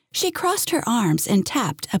 She crossed her arms and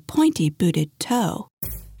tapped a pointy-booted toe.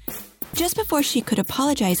 Just before she could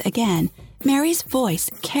apologize again, Mary's voice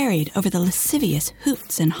carried over the lascivious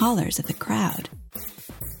hoots and hollers of the crowd.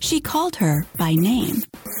 She called her by name.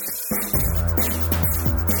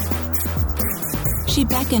 She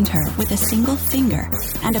beckoned her with a single finger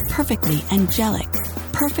and a perfectly angelic,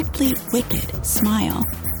 perfectly wicked smile.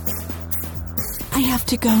 "I have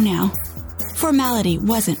to go now." Formality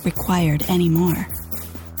wasn't required anymore.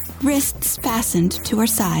 Wrists fastened to her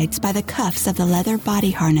sides by the cuffs of the leather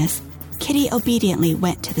body harness, Kitty obediently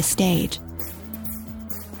went to the stage.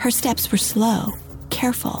 Her steps were slow,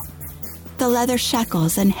 careful. The leather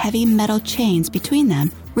shackles and heavy metal chains between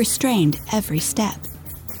them restrained every step.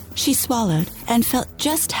 She swallowed and felt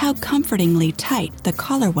just how comfortingly tight the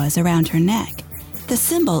collar was around her neck, the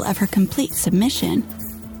symbol of her complete submission.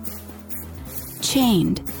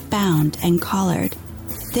 Chained, bound, and collared,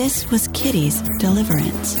 this was Kitty's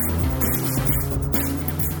deliverance.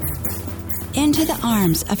 Into the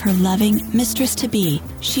arms of her loving mistress-to-be,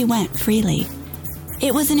 she went freely.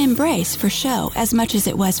 It was an embrace for show as much as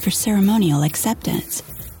it was for ceremonial acceptance.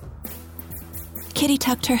 Kitty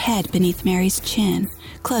tucked her head beneath Mary's chin,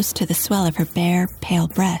 close to the swell of her bare, pale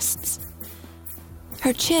breasts.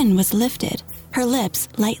 Her chin was lifted, her lips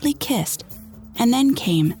lightly kissed, and then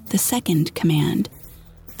came the second command,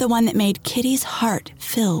 the one that made Kitty's heart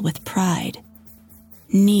fill with pride.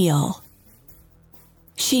 "Kneel."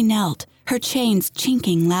 She knelt, her chains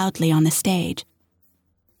chinking loudly on the stage.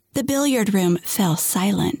 The billiard room fell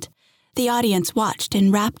silent. The audience watched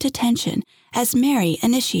in rapt attention as Mary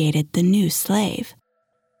initiated the new slave.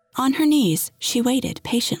 On her knees, she waited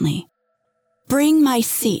patiently. "Bring my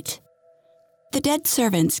seat." The dead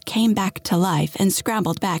servants came back to life and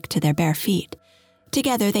scrambled back to their bare feet.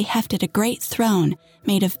 Together they hefted a great throne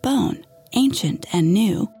made of bone, ancient and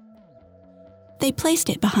new. They placed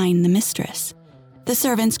it behind the mistress. The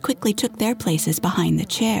servants quickly took their places behind the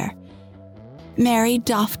chair. Mary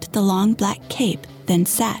doffed the long black cape, then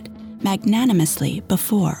sat magnanimously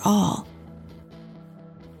before all.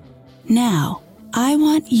 "Now, I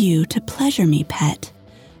want you to pleasure me, pet.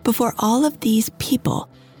 Before all of these people,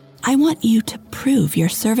 I want you to prove your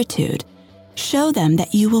servitude. Show them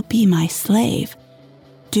that you will be my slave.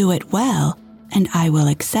 Do it well, and I will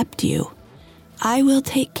accept you. I will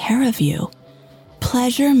take care of you.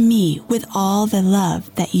 Pleasure me with all the love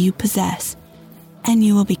that you possess, and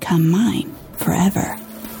you will become mine forever."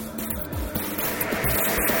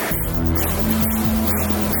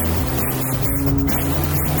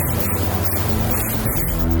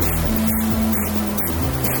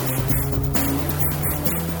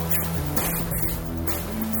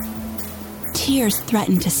 Tears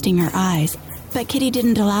threatened to sting her eyes, but Kitty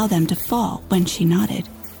didn't allow them to fall when she nodded.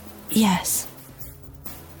 "Yes."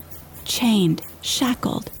 Chained,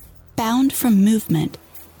 shackled, bound from movement,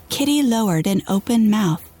 Kitty lowered an open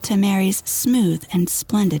mouth to Mary's smooth and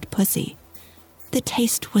splendid pussy. The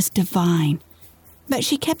taste was divine, but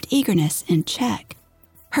she kept eagerness in check.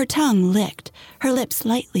 Her tongue licked, her lips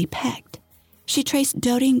lightly pecked. She traced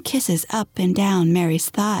doting kisses up and down Mary's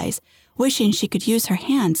thighs, wishing she could use her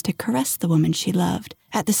hands to caress the woman she loved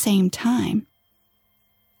at the same time.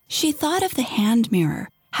 She thought of the hand mirror,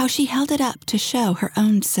 how she held it up to show her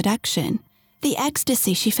own seduction, the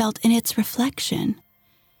ecstasy she felt in its reflection.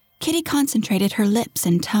 Kitty concentrated her lips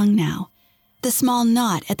and tongue now. The small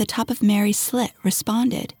knot at the top of Mary's slit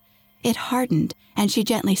responded. It hardened, and she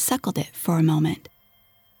gently suckled it for a moment.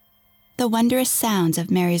 The wondrous sounds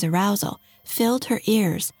of Mary's arousal filled her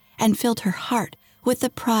ears and filled her heart with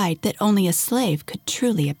the pride that only a slave could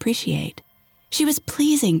truly appreciate. She was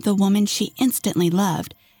pleasing the woman she instantly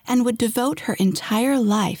loved and would devote her entire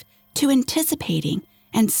life to anticipating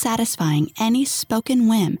and satisfying any spoken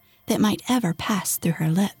whim that might ever pass through her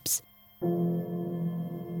lips.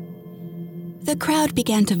 The crowd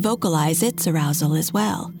began to vocalize its arousal as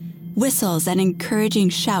well. Whistles and encouraging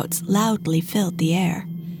shouts loudly filled the air.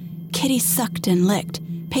 Kitty sucked and licked,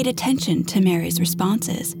 paid attention to Mary's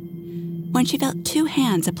responses. When she felt two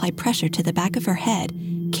hands apply pressure to the back of her head,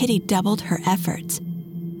 Kitty doubled her efforts.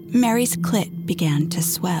 Mary's clit began to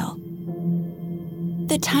swell.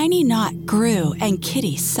 The tiny knot grew and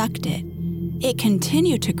Kitty sucked it. It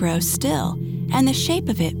continued to grow still, and the shape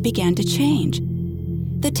of it began to change.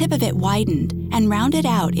 The tip of it widened and rounded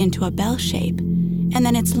out into a bell shape, and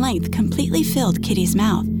then its length completely filled Kitty's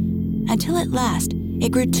mouth, until at last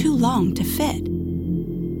it grew too long to fit.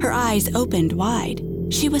 Her eyes opened wide.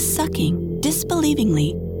 She was sucking,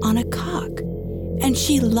 disbelievingly, on a cock, and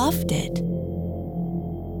she loved it.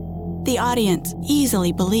 The audience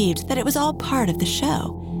easily believed that it was all part of the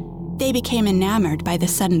show. They became enamored by the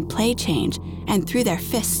sudden play change and threw their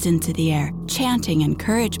fists into the air, chanting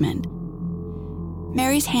encouragement.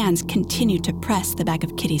 Mary's hands continued to press the back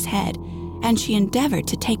of Kitty's head, and she endeavored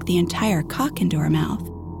to take the entire cock into her mouth.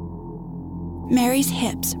 Mary's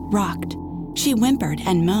hips rocked. She whimpered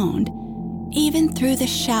and moaned. Even through the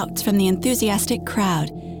shouts from the enthusiastic crowd,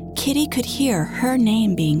 Kitty could hear her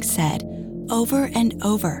name being said over and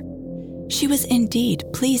over. She was indeed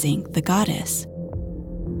pleasing the goddess.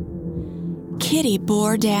 Kitty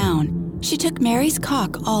bore down. She took Mary's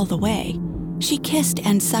cock all the way. She kissed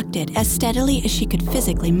and sucked it as steadily as she could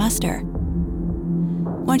physically muster.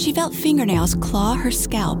 When she felt fingernails claw her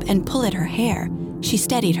scalp and pull at her hair, she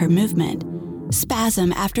steadied her movement.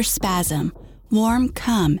 Spasm after spasm, warm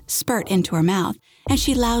cum spurt into her mouth, and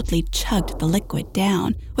she loudly chugged the liquid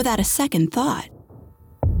down without a second thought.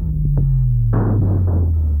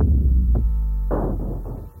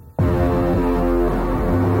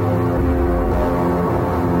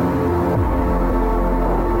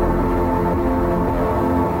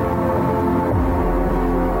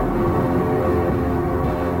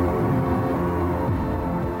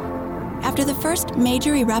 After the first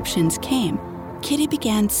major eruptions came, Kitty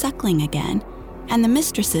began suckling again, and the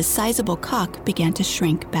mistress's sizable cock began to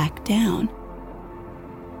shrink back down.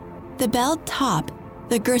 The belled top,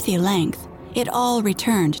 the girthy length, it all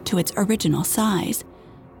returned to its original size.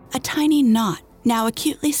 A tiny knot, now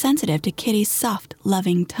acutely sensitive to Kitty's soft,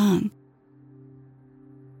 loving tongue.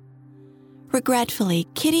 Regretfully,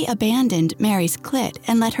 Kitty abandoned Mary's clit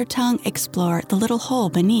and let her tongue explore the little hole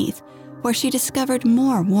beneath, where she discovered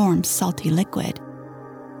more warm, salty liquid.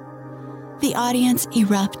 The audience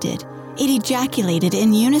erupted. It ejaculated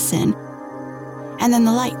in unison, and then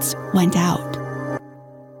the lights went out.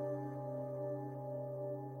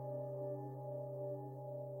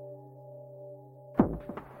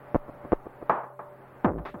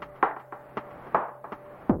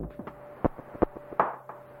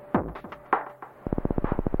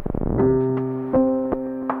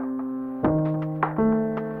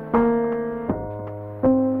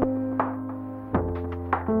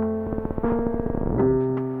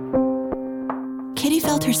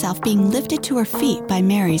 Herself being lifted to her feet by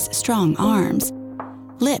Mary's strong arms.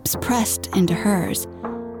 Lips pressed into hers.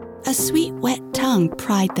 A sweet, wet tongue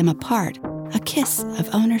pried them apart, a kiss of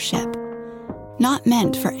ownership. Not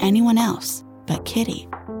meant for anyone else but Kitty.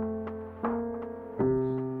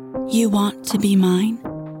 "You want to be mine?"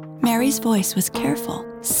 Mary's voice was careful,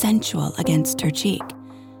 sensual against her cheek.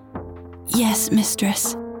 "Yes,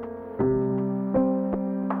 mistress."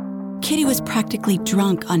 Kitty was practically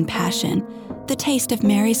drunk on passion. The taste of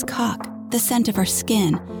Mary's cock, the scent of her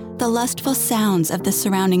skin, the lustful sounds of the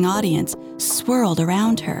surrounding audience swirled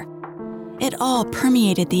around her. It all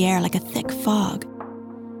permeated the air like a thick fog.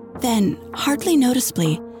 Then, hardly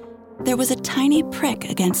noticeably, there was a tiny prick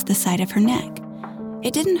against the side of her neck.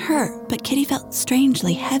 It didn't hurt, but Kitty felt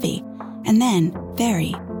strangely heavy, and then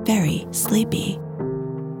very, very sleepy.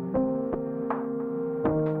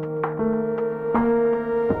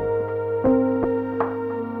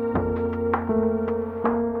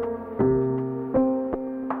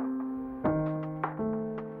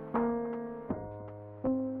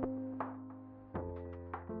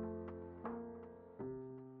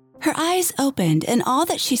 Her eyes opened, and all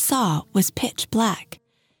that she saw was pitch black.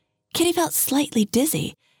 Kitty felt slightly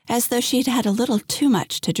dizzy, as though she'd had a little too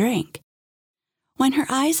much to drink. When her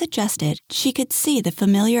eyes adjusted, she could see the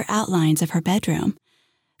familiar outlines of her bedroom.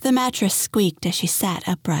 The mattress squeaked as she sat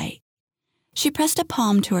upright. She pressed a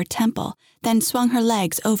palm to her temple, then swung her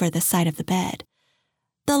legs over the side of the bed.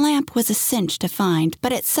 The lamp was a cinch to find,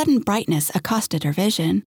 but its sudden brightness accosted her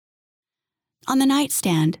vision. On the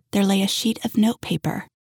nightstand, there lay a sheet of notepaper.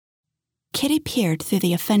 Kitty peered through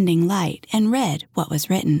the offending light and read what was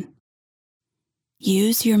written.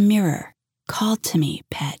 "Use your mirror. Call to me,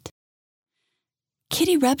 pet."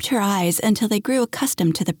 Kitty rubbed her eyes until they grew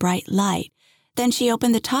accustomed to the bright light. Then she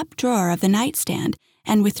opened the top drawer of the nightstand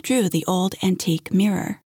and withdrew the old antique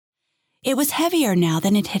mirror. It was heavier now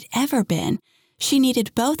than it had ever been. She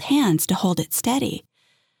needed both hands to hold it steady.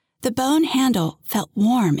 The bone handle felt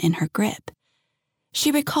warm in her grip.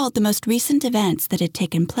 She recalled the most recent events that had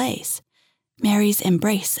taken place. Mary's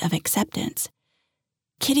embrace of acceptance.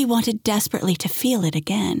 Kitty wanted desperately to feel it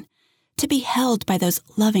again, to be held by those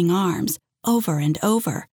loving arms over and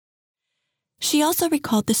over. She also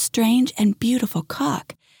recalled the strange and beautiful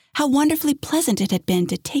cock, how wonderfully pleasant it had been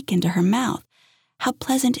to take into her mouth, how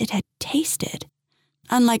pleasant it had tasted,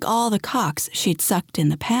 unlike all the cocks she'd sucked in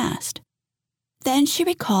the past. Then she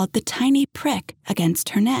recalled the tiny prick against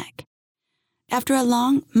her neck. After a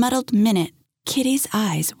long, muddled minute, Kitty's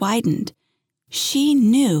eyes widened. She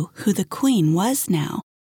knew who the queen was now.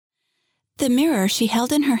 The mirror she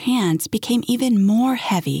held in her hands became even more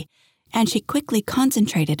heavy, and she quickly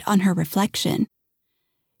concentrated on her reflection.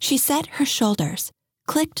 She set her shoulders,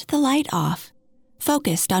 clicked the light off,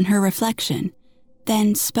 focused on her reflection,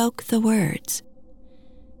 then spoke the words.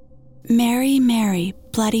 Mary, Mary,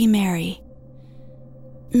 Bloody Mary.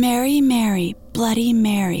 Mary, Mary, Bloody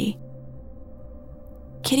Mary.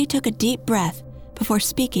 Kitty took a deep breath before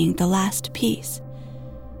speaking the last piece.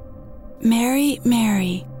 Mary,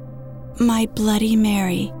 Mary, my Bloody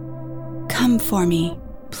Mary, come for me,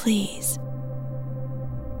 please.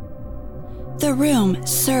 The room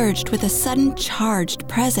surged with a sudden charged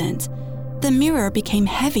presence. The mirror became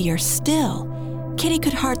heavier still. Kitty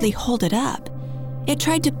could hardly hold it up. It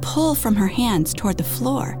tried to pull from her hands toward the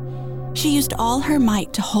floor. She used all her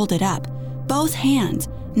might to hold it up, both hands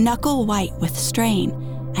knuckle white with strain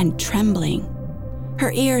and trembling.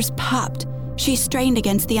 Her ears popped. She strained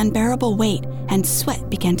against the unbearable weight, and sweat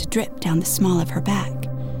began to drip down the small of her back.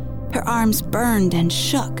 Her arms burned and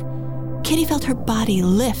shook. Kitty felt her body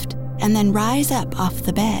lift and then rise up off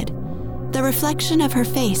the bed. The reflection of her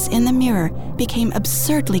face in the mirror became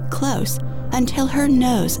absurdly close until her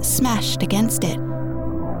nose smashed against it.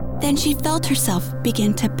 Then she felt herself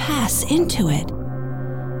begin to pass into it.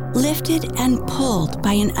 Lifted and pulled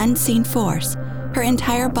by an unseen force, her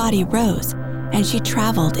entire body rose, and she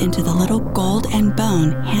traveled into the little gold and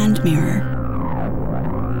bone hand mirror.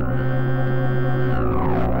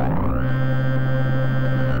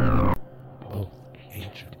 Both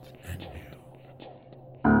ancient and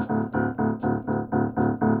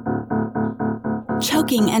new.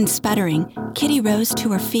 Choking and sputtering, Kitty rose to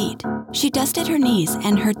her feet. She dusted her knees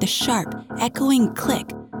and heard the sharp, echoing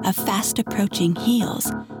click of fast-approaching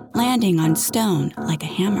heels, landing on stone like a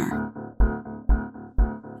hammer.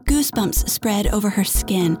 Goosebumps spread over her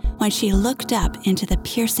skin when she looked up into the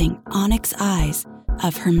piercing onyx eyes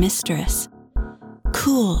of her mistress.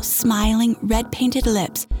 Cool, smiling, red-painted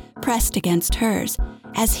lips pressed against hers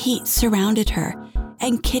as heat surrounded her,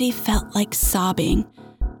 and Kitty felt like sobbing.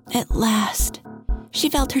 At last, she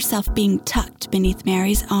felt herself being tucked beneath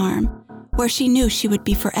Mary's arm, where she knew she would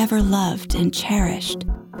be forever loved and cherished.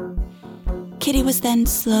 Kitty was then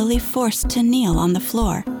slowly forced to kneel on the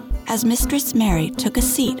floor as Mistress Mary took a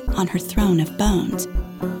seat on her throne of bones,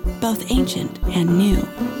 both ancient and new.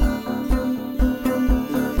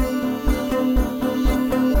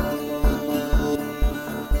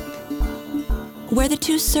 Where the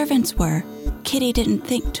two servants were, Kitty didn't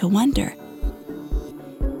think to wonder.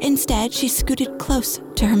 Instead, she scooted close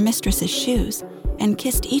to her mistress's shoes and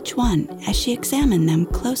kissed each one as she examined them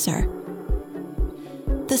closer.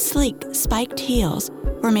 The sleek, spiked heels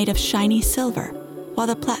were made of shiny silver, while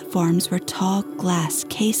the platforms were tall glass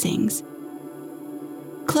casings.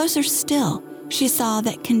 Closer still, she saw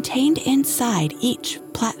that contained inside each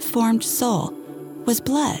platformed sole was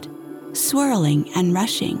blood, swirling and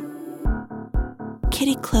rushing.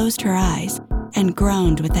 Kitty closed her eyes and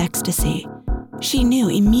groaned with ecstasy. She knew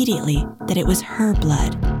immediately that it was her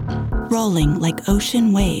blood, rolling like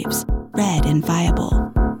ocean waves, red and viable.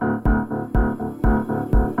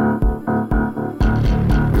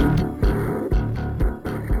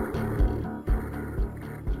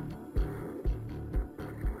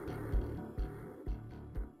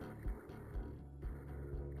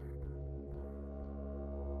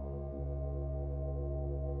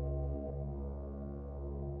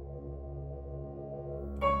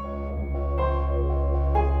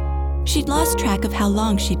 She'd lost track of how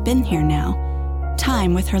long she'd been here now.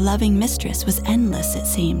 Time with her loving mistress was endless, it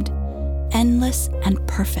seemed. Endless and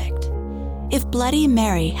perfect. If Bloody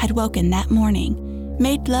Mary had woken that morning,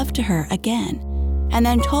 made love to her again, and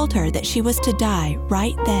then told her that she was to die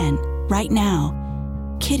right then, right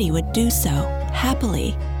now, Kitty would do so, happily.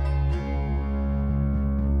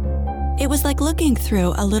 It was like looking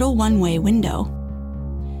through a little one-way window.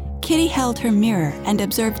 Kitty held her mirror and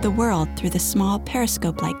observed the world through the small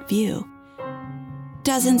periscope-like view.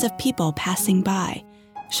 Dozens of people passing by,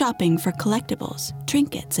 shopping for collectibles,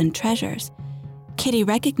 trinkets, and treasures. Kitty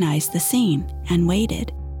recognized the scene and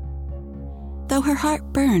waited. Though her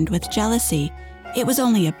heart burned with jealousy, it was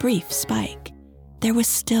only a brief spike. There was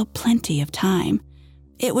still plenty of time.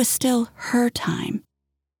 It was still her time.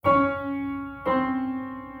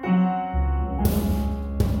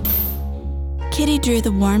 Kitty drew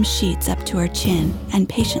the warm sheets up to her chin and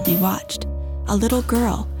patiently watched, a little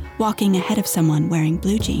girl walking ahead of someone wearing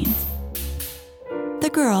blue jeans. The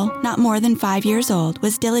girl, not more than 5 years old,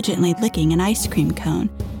 was diligently licking an ice cream cone,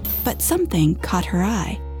 but something caught her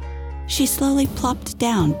eye. She slowly plopped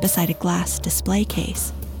down beside a glass display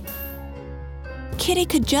case. Kitty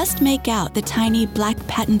could just make out the tiny black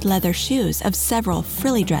patent leather shoes of several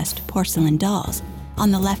frilly-dressed porcelain dolls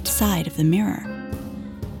on the left side of the mirror.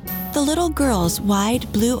 The little girl's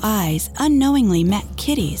wide blue eyes unknowingly met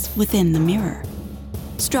Kitty's within the mirror.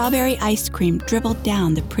 Strawberry ice cream dribbled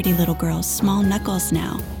down the pretty little girl's small knuckles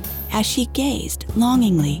now as she gazed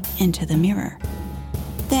longingly into the mirror.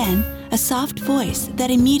 Then, a soft voice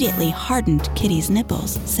that immediately hardened Kitty's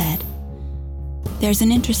nipples said, "There's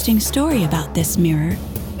an interesting story about this mirror.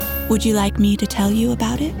 Would you like me to tell you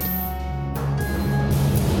about it?"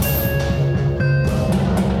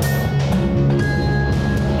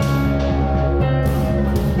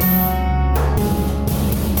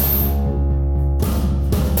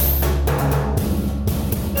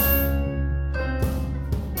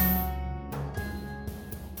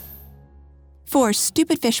 For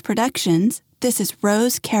Stupid Fish Productions, this is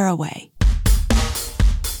Rose Caraway.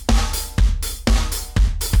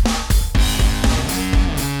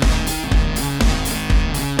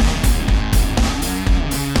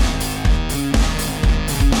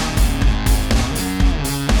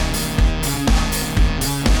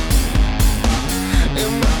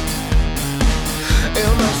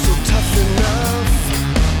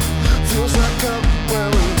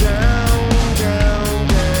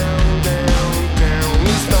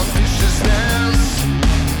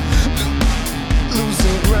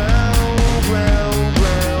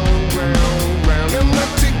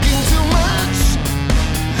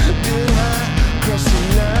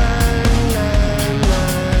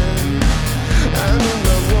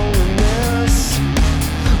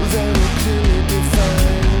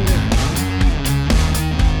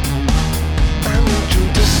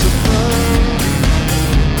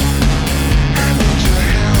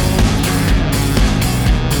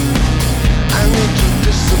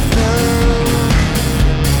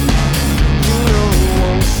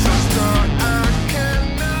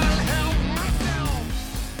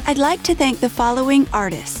 I'd like to thank the following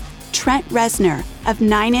artists: Trent Reznor of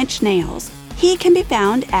 9 Inch Nails. He can be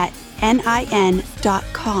found at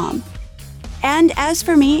nin.com. And as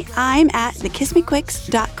for me, I'm at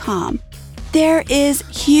thekissmequicks.com. There is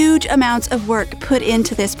huge amounts of work put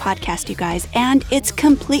into this podcast, you guys, and it's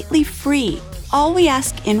completely free. All we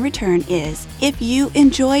ask in return is, if you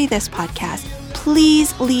enjoy this podcast,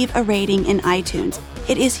 please leave a rating in iTunes.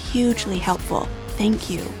 It is hugely helpful. Thank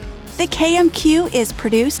you. The KMQ is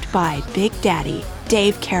produced by Big Daddy,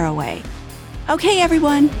 Dave Caraway. Okay,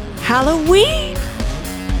 everyone, Halloween!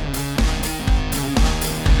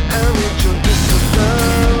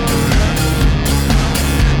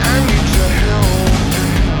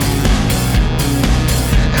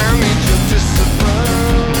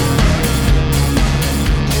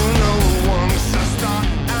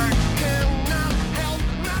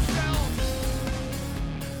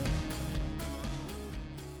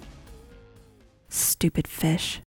 Stupid fish.